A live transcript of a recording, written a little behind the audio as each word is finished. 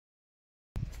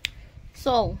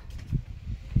So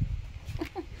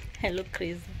I look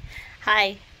crazy.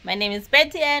 Hi, my name is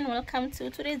Betty and welcome to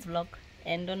today's vlog.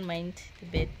 And don't mind the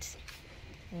bed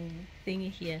thingy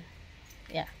here.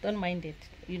 Yeah, don't mind it.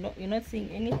 You're not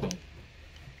seeing anything.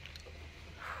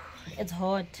 It's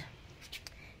hot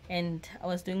and I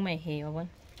was doing my hair,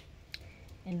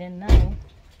 and then now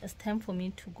it's time for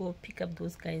me to go pick up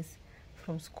those guys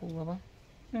from school.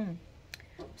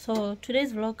 So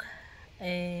today's vlog,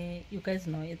 you guys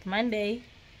know it's Monday.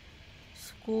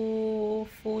 School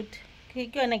food. Okay,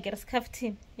 you're gonna get a scarf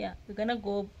tin. Yeah, we're gonna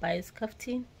go buy a scarf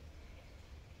tin.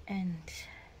 And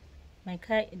my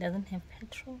car, it doesn't have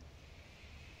petrol.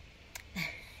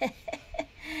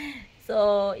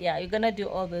 So yeah, you're gonna do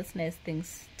all those nice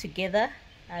things together.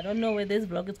 I don't know where this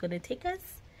vlog is gonna take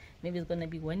us. Maybe it's gonna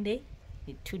be 1 day,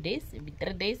 maybe 2 days, maybe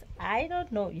 3 days. I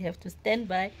don't know. You have to stand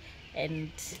by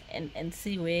and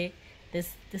see where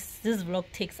this vlog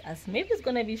takes us. Maybe it's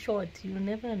gonna be short. You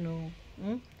never know.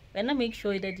 Wanna make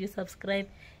sure that you subscribe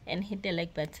and hit the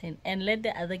like button and let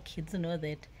the other kids know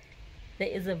that there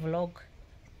is a vlog.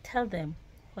 Tell them,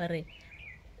 Hore,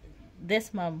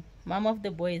 this mom of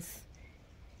the boys,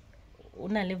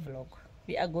 unale vlog.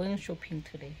 We are going shopping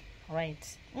today. All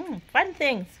right. Fun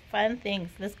things.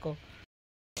 Let's go.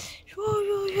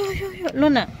 Yo.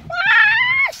 Luna.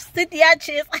 Sit here,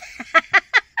 cheese.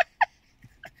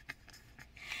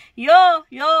 Yo.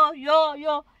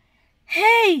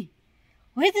 Hey.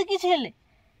 Where's the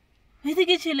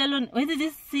kitchen? Luna? Why did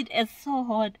this seat is so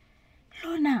hot?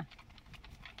 Luna.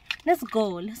 Let's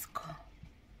go.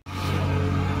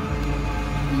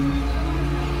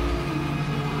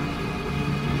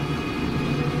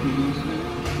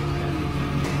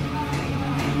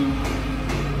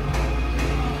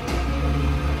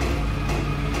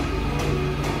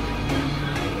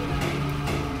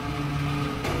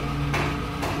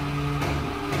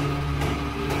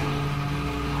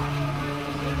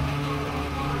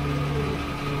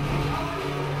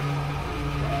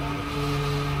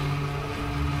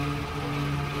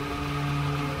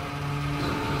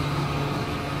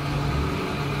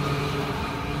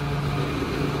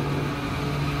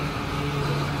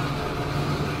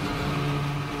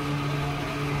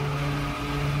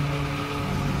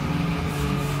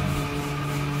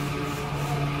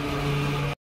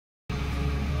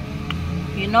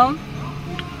 You know,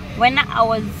 when I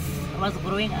was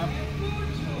growing up,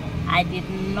 I did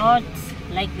not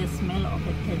like the smell of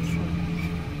the petrol.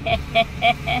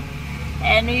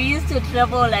 And we used to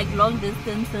travel like long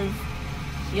distances.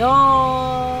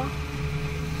 Yo,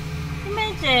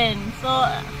 imagine. So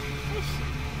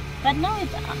but now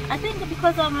it's, I think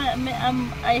because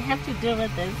I have to deal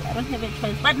with this, I don't have a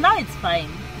choice. But now it's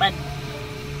fine. But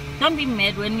don't be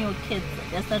mad when your kids,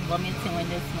 they start vomiting when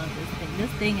they smell this thing.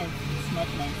 This thing is not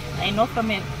nice. I know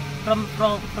from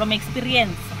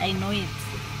experience. I know it.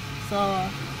 So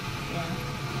yeah,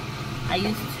 I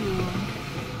used to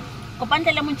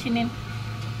kopantela munchinin.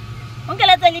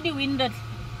 Ungeletsa le di window.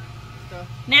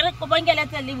 Nere kopantela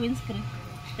le windscreen.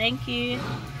 Thank you.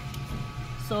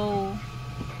 So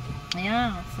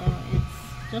yeah, so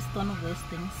it's just one of those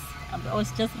things. I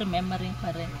was just remembering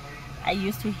I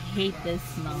used to hate this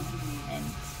smell, and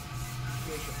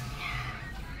yeah,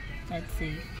 let's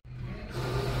see.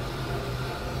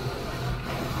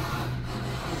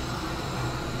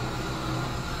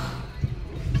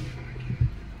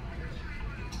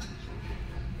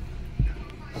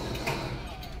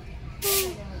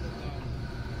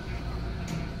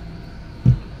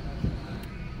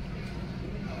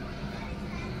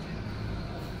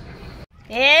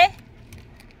 Eh?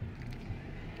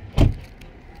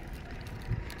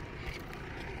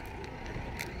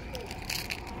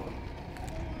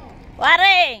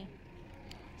 Ware!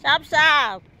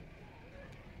 Sharp.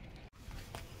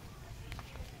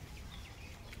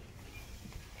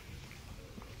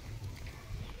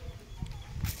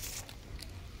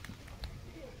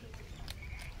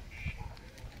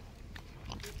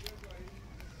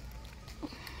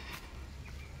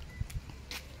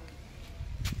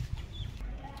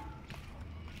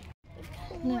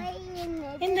 No.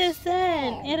 In the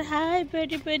sun. And hi,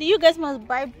 birdie. You guys must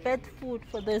buy bed food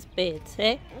for those beds,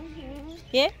 eh?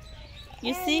 Yeah?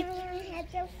 You see?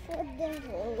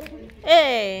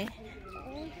 Hey.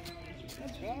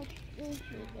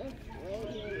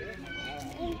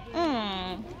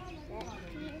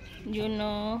 You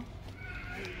know.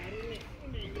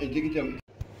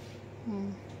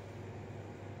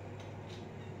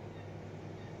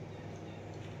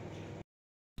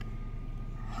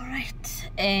 All right.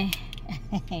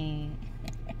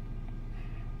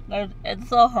 But it's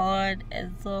so hard.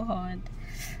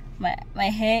 My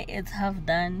hair is half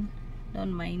done.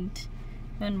 Don't mind.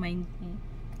 Don't mind me.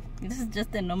 This is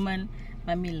just a normal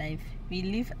mommy life. We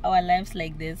live our lives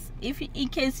like this. If in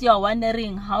case you are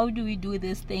wondering how do we do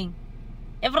this thing,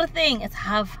 everything is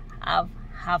half.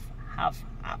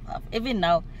 Even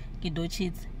now,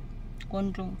 kidochits.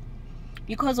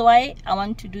 Because why? I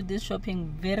want to do this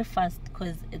shopping very fast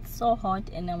because it's so hot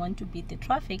and I want to beat the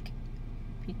traffic,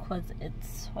 because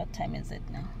it's, what time is it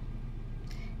now?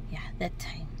 Yeah, that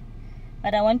time.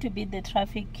 But I want to beat the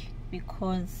traffic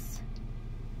because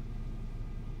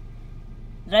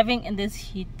driving in this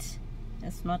heat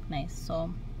is not nice.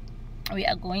 So we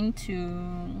are going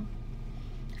to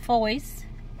Four Ways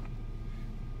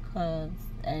because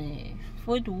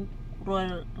food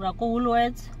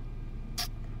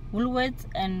Woolworths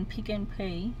and Pick and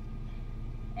Pay,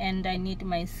 and I need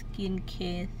my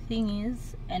skincare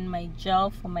thingies, and my gel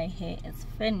for my hair is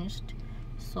finished.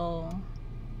 So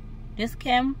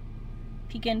Discem,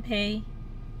 Pick and Pay,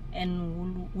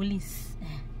 and Woolies.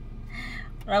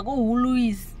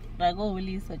 Woolies,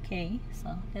 okay.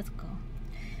 So let's go.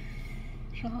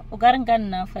 We gotta get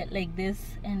enough like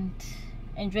this and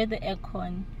enjoy the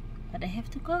aircon, but I have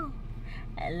to go.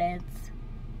 Let's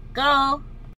go.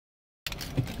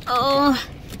 Oh,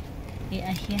 we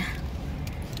are here.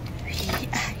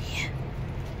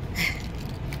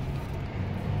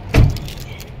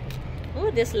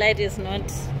 Oh, this light is not,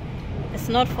 it's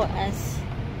not for us.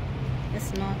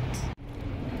 It's not.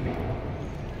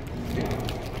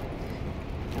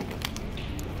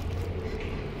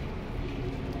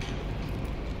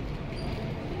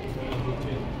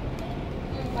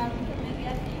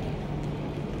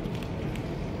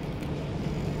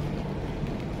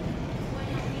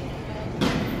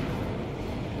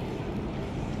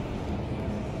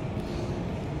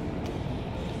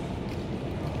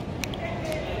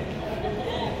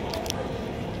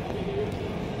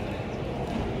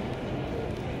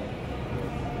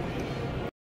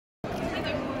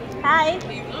 Hi.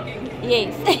 Are you vlogging?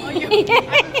 Yes. Oh, I'm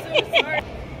so sorry.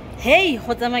 Hey,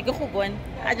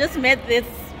 I just met this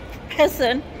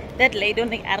person, that lady on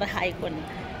the Arhaikon,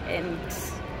 and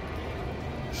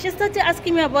she started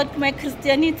asking me about my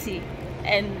Christianity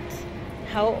and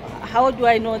how do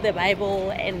I know the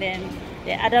Bible, and then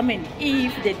the Adam and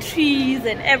Eve, the trees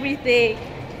and everything.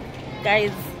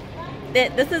 Guys,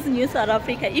 this is New South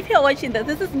Africa. If you're watching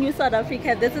this is New South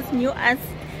Africa. This is new us.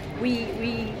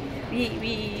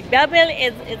 Bible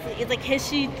is a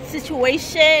cashy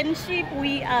situation.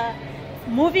 We are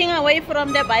moving away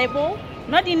from the Bible,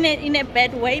 not in a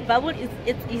bad way. Bible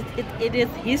it is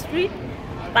history,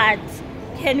 but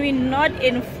can we not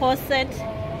enforce it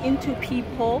into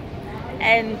people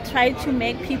and try to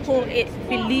make people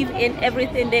believe in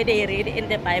everything that they read in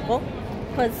the Bible?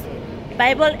 Because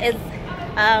Bible is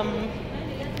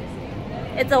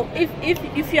it's a,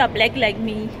 if you are black like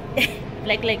me,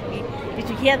 did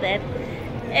you hear that?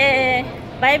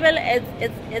 Bible is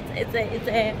it's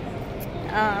a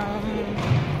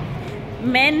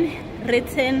man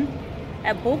written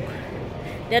a book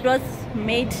that was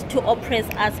made to oppress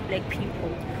us black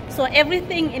people. So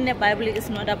everything in the Bible is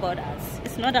not about us.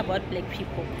 It's not about black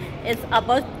people. It's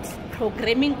about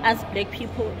programming us black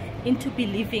people into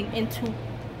believing into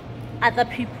other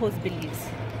people's beliefs,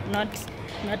 not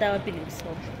our beliefs.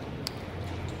 So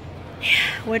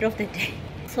yeah, word of the day.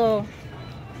 So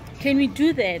can we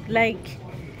do that? Like,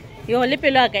 your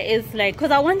Lepelaga is like,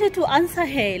 because I wanted to answer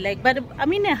her, like, but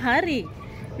I'm in a hurry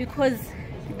because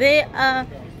they are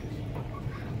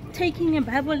taking a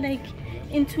Bible like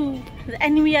into,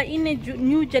 and we are in a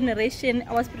new generation.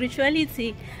 Our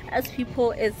spirituality as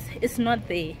people is not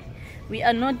there. We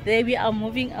are not there. We are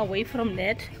moving away from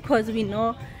that because we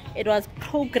know it was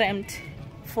programmed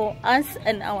for us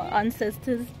and our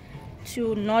ancestors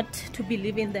to not to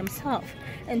believe in themselves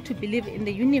and to believe in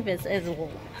the universe as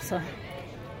well. So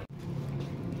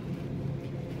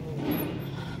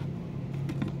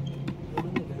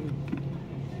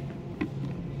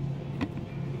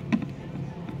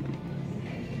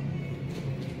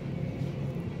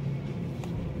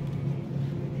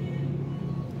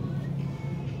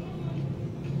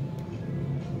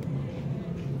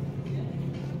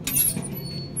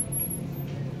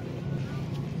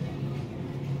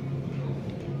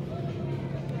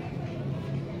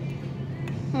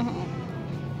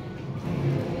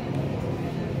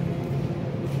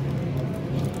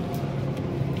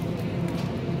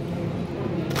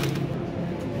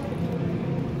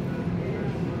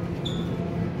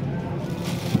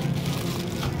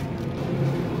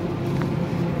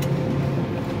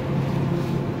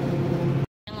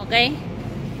okay,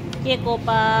 here go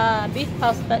pa beef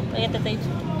pasta.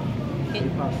 Okay,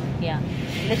 yeah,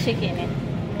 let's check in.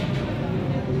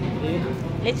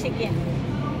 Let's check in.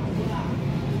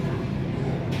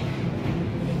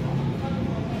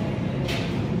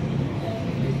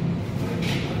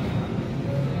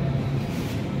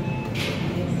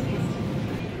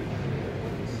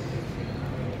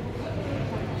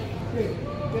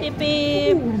 Beep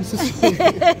beep.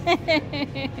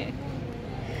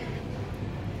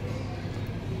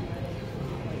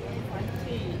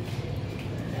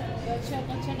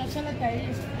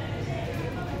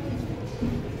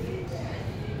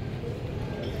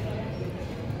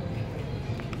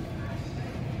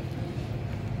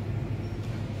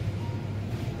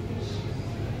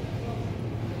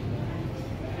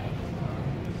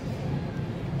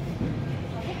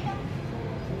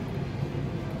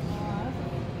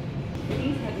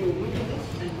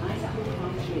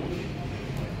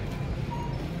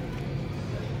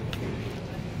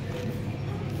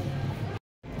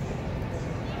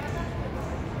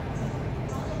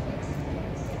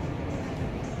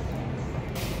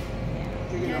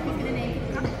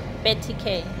 Betty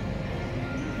K.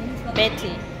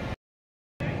 Betty.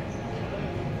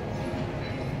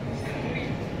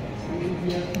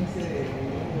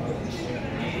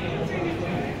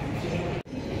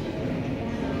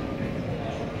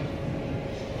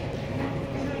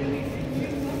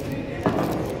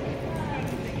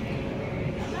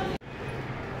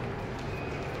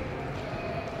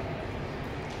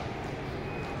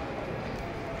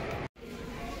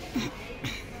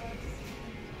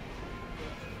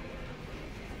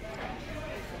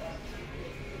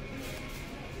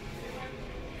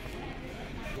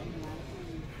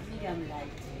 Medium light,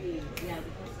 please. Yeah,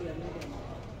 because you're medium.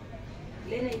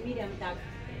 Lena, medium dark,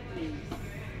 please.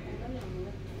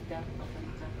 Dark,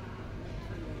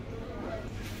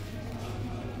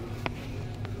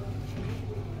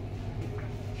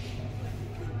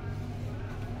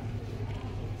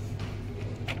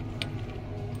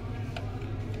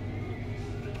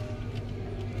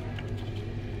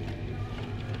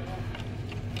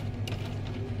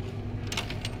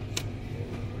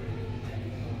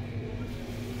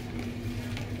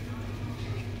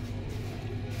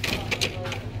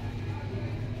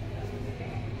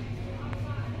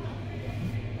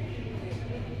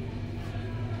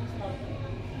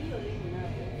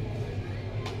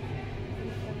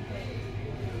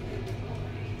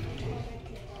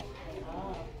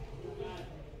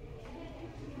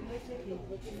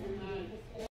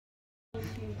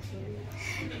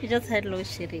 We just had load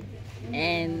shedding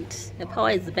and the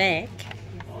power is back.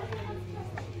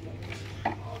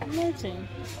 Imagine.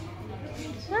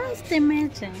 Just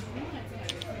imagine.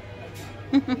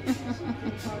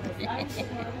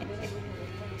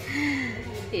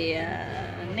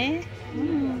 Yeah, ne?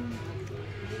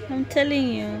 I'm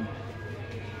telling you.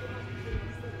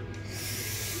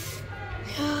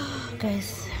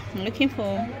 Guys, I'm looking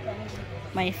for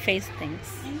my face things.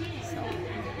 So.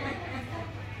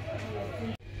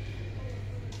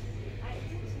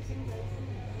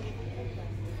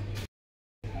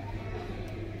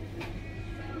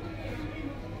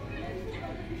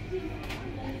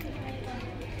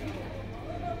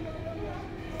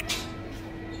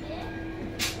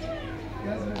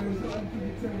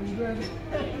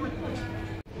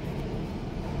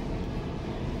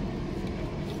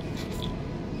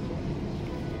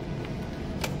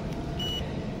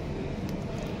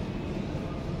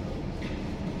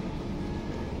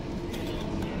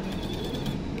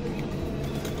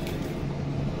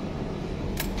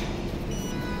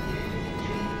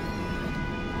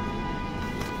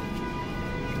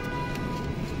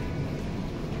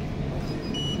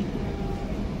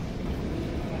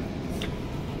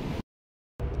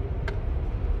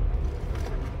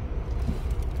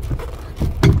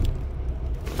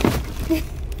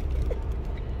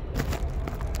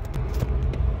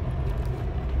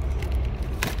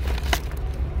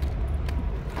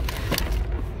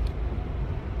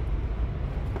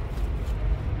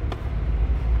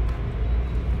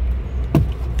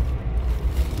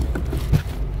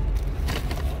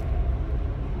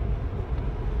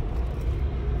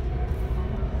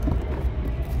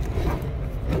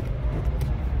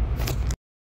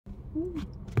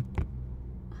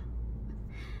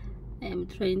 I'm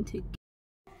trying to.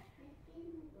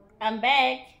 I'm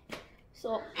back.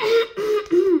 So,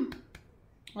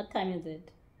 what time is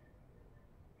it?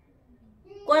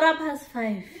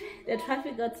 5:15. The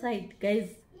traffic outside, guys.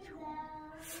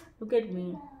 Look at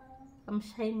me. I'm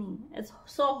shining. It's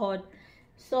so hot.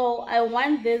 So I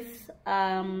want this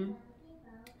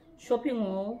shopping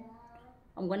haul.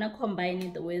 I'm gonna combine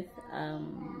it with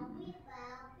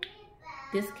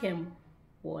Discem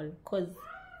Haul, because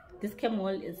Discem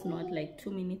Haul is not like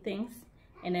too many things,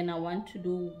 and then I want to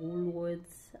do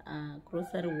Woolworths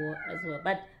grocery haul as well.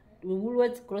 But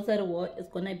Woolworths grocery haul is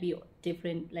gonna be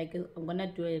different. Like I'm gonna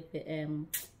do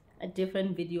a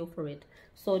different video for it.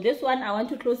 So this one I want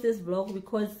to close this vlog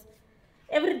because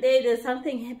every day there's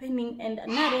something happening, and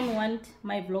I don't want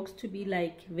my vlogs to be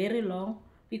like very long,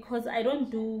 because I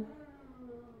don't do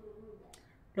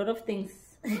a lot of things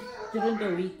during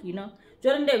the week, you know.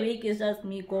 During the week is just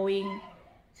me going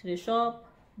to the shop,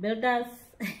 builders,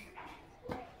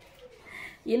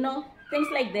 you know, things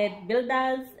like that,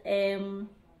 builders.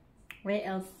 Where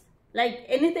else? Like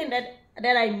anything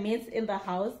that I miss in the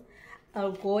house,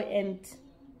 I'll go and,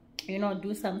 you know,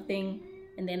 do something,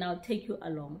 and then I'll take you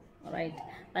along. All right,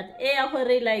 but I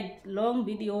already like long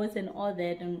videos and all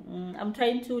that, and I'm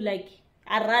trying to like,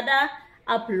 I'd rather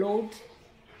upload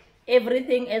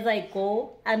everything as I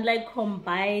go and like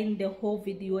combine the whole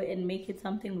video and make it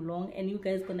something long, and you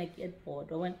guys gonna get bored.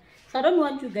 So I don't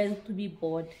want you guys to be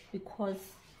bored, because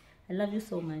I love you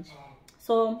so much.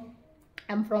 So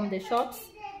I'm from the shops.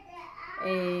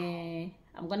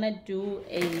 I'm gonna do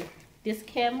a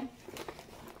Discem.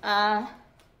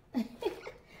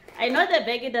 I know the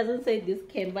bag, it doesn't say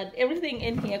Discem, but everything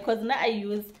in here, because now I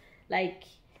use like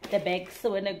the bags,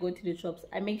 so when I go to the shops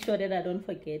I make sure that I don't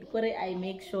forget. I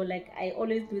make sure, like I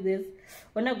always do this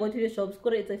when I go to the shops.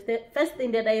 It's the first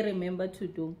thing that I remember to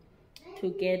do, to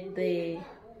get the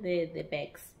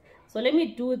bags. So let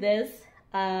me do this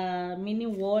mini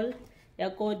wall. I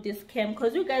go Discem,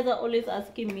 because you guys are always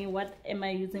asking me what am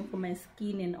I using for my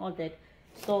skin and all that.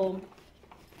 So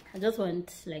I just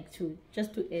want like to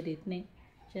edit,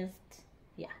 just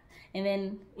yeah. And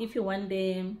then if you want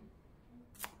the,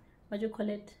 what do you call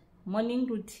it, morning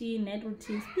routine, night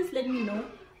routines, please let me know,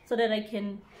 so that I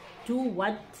can do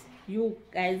what you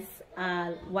guys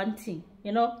are wanting,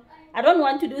 you know. I don't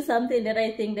want to do something that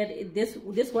I think that this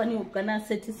one you're gonna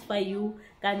satisfy you.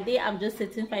 Gandhi, I'm just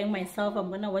satisfying myself. I'm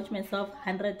gonna watch myself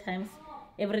 100 times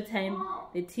every time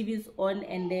the TV is on,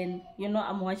 and then, you know,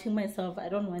 I'm watching myself. I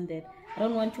don't want that. I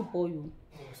don't want to bore you.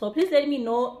 So please let me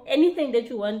know anything that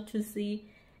you want to see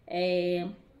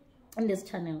on this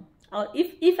channel.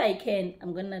 If I can,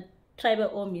 I'm gonna try by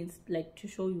all means like to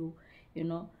show you, you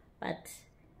know. But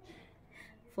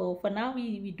for now,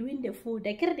 we doing the food.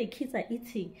 I care the kids are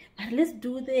eating, but let's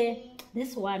do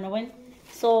this one.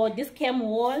 So Discem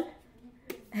Haul,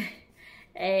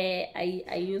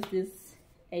 I use this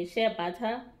shea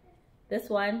butter, this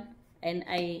one, and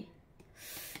I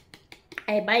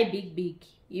buy big,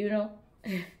 you know.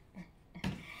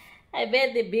 I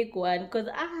bet the big one, because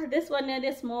this one are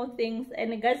the small things.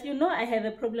 And guys, you know, I have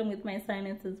a problem with my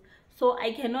sinuses, so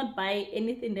I cannot buy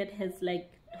anything that has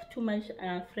like too much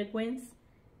fragrance.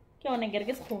 And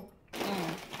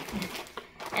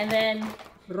then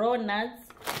raw nuts,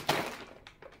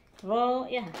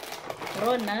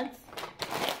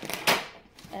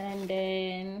 and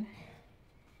then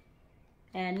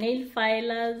nail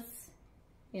filers,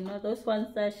 you know, those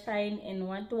ones that shine and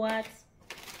what.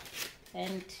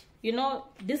 And you know,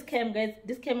 Discem, guys,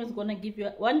 Discem is gonna give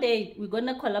you, one day we're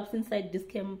gonna collapse inside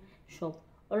Discem shop,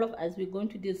 all of us. We're going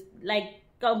to this, like,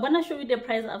 I'm gonna show you the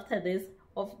price after this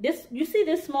of this. You see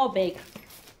this small bag,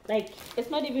 like it's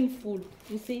not even full,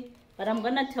 you see, but I'm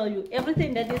gonna tell you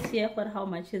everything that is here. For how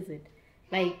much is it?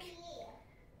 Like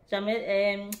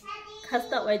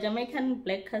castor oil, Jamaican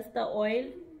black castor oil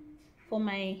for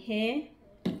my hair,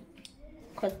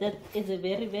 because that is a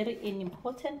very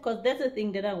important, because that's the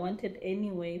thing that I wanted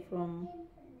anyway from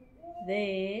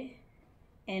there.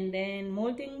 And then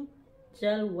molding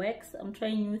gel wax. I'm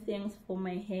trying new things for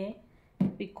my hair,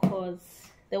 because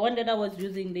the one that I was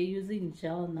using, they're using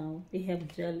gel now. They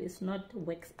have gel, it's not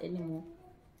wax anymore.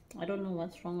 I don't know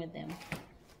what's wrong with them.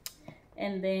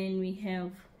 And then we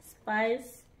have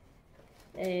spice,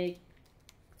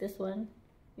 this one,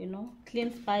 you know,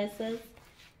 clean spices.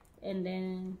 And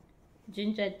then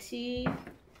ginger tea,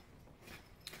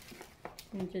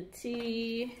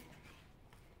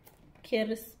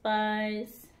 curry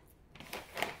spice,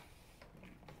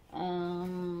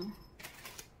 a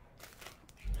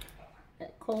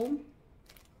comb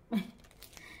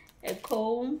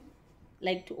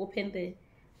like to open the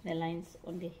lines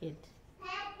on the head,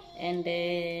 and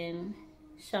then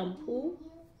shampoo,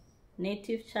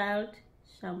 native child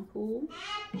shampoo.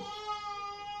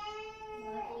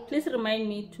 Please remind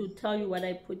me to tell you what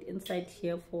I put inside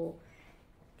here for.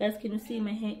 Guys, can you see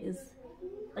my hair is,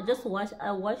 I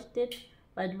washed it,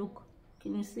 but look,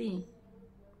 can you see?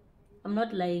 I'm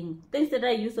not lying. Things that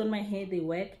I use on my hair, they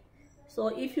work. So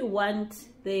if you want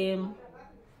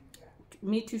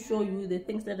me to show you the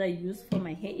things that I use for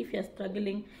my hair, if you're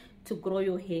struggling to grow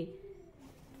your hair,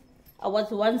 I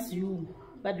was once you,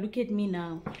 but look at me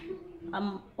now.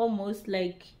 I'm almost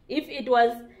like, if it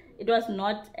was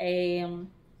not a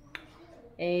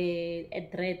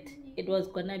dread, it was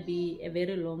gonna be a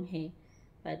very long hair,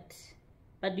 but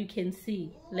you can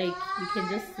see, like, you can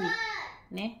just see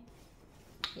ne?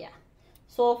 Yeah.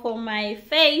 So for my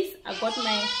face, I got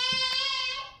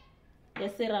the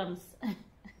serums.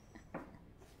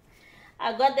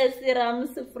 I got the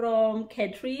serums from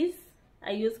Catrice.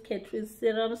 I use Catrice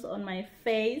serums on my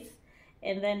face.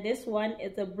 And then this one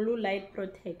is a blue light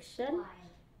protection.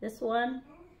 This one.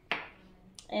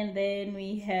 And then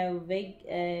we have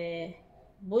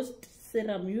Boost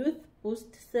Serum, Youth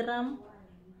Boost Serum.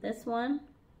 This one.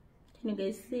 Can you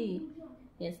guys see?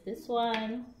 Yes, this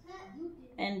one.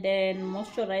 And then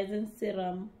Moisturizing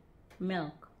Serum,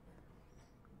 Milk.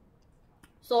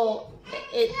 So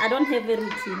I don't have a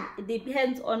routine. It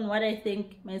depends on what I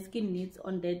think my skin needs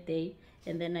on that day,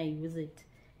 and then I use it.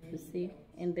 You see.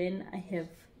 And then I have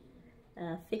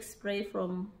a fix spray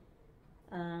from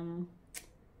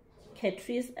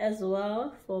Catrice as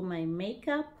well for my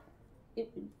makeup.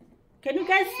 Can you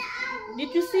guys,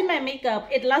 did you see my makeup?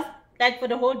 It lasts like for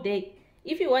the whole day.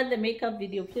 If you want the makeup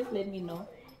video, please let me know.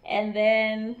 And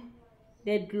then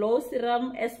the glow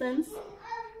serum essence.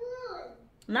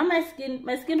 Now my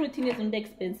skin routine isn't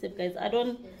expensive, guys. I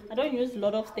don't use a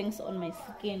lot of things on my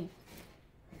skin.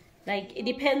 Like, it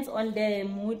depends on the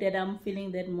mood that I'm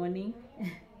feeling that morning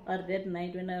or that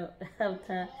night when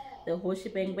after the whole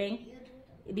shebang bang.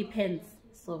 It depends.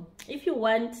 So if you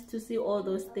want to see all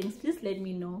those things, please let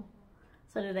me know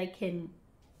so that I can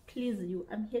please you.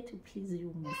 I'm here to please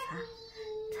you, Musa.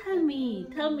 Tell me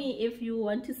if you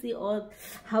want to see all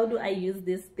how do I use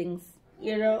these things,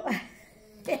 you know.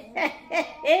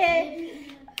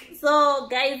 So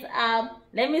guys,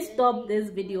 let me stop this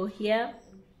video here,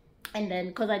 and then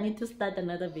because I need to start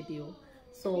another video,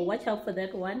 so watch out for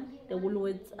that one, the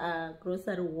Woolworths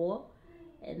grocery war.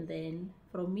 And then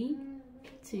from me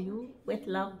to you, with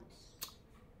love.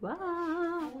 Bye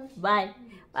bye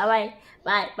bye bye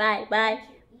bye bye bye.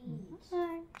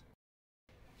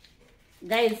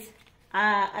 Guys,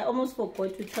 I almost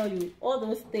forgot to tell you, all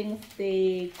those things,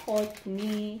 they cost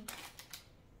me,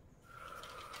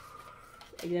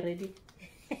 are you ready?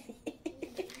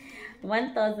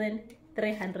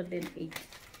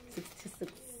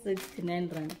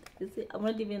 1,308.69 rand. You see, I'm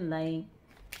not even lying.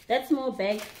 That small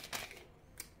bag,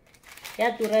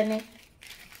 yeah, to run it.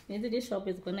 Maybe this shop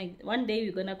is gonna, one day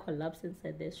we're gonna collapse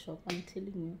inside this shop. I'm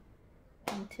telling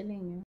you.